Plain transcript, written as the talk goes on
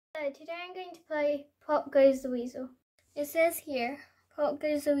Today I'm going to play Pop Goes the Weasel. It says here, Pop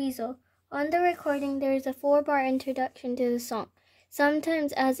Goes the Weasel. On the recording there is a 4-bar introduction to the song.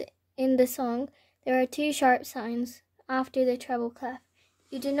 Sometimes, as in the song, there are 2 sharp sounds after the treble clef.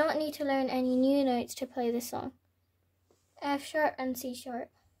 You do not need to learn any new notes to play the song. F sharp and C sharp.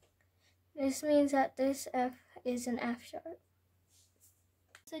 This means that this F is an F sharp.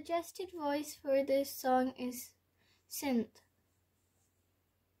 Suggested voice for this song is synth.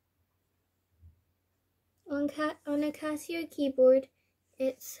 On a Casio keyboard,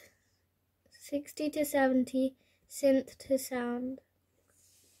 it's 60 to 70 synth to sound.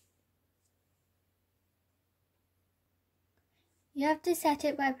 You have to set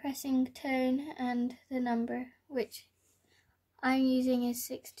it by pressing tone and the number, which I'm using is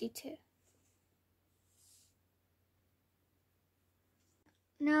 62.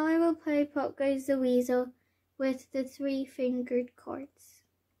 Now I will play Pop Goes the Weasel with the 3-fingered chords.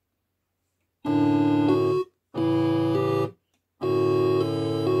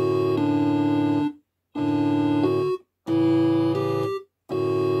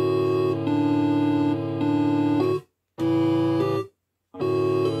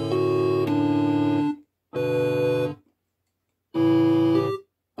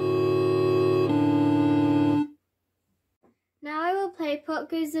 Now I will play Pop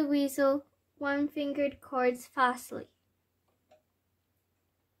Goes the Weasel 1-fingered chords fastly.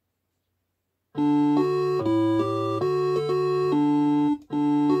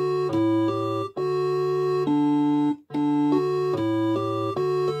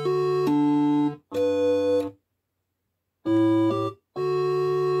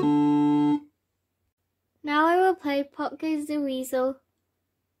 Now I will play Pop Goes the Weasel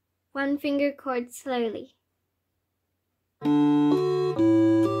 1-fingered chords slowly.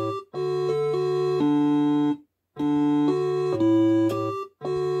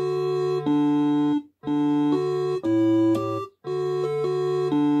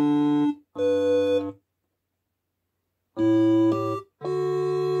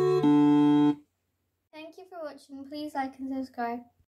 Thank you for watching. Please like and subscribe.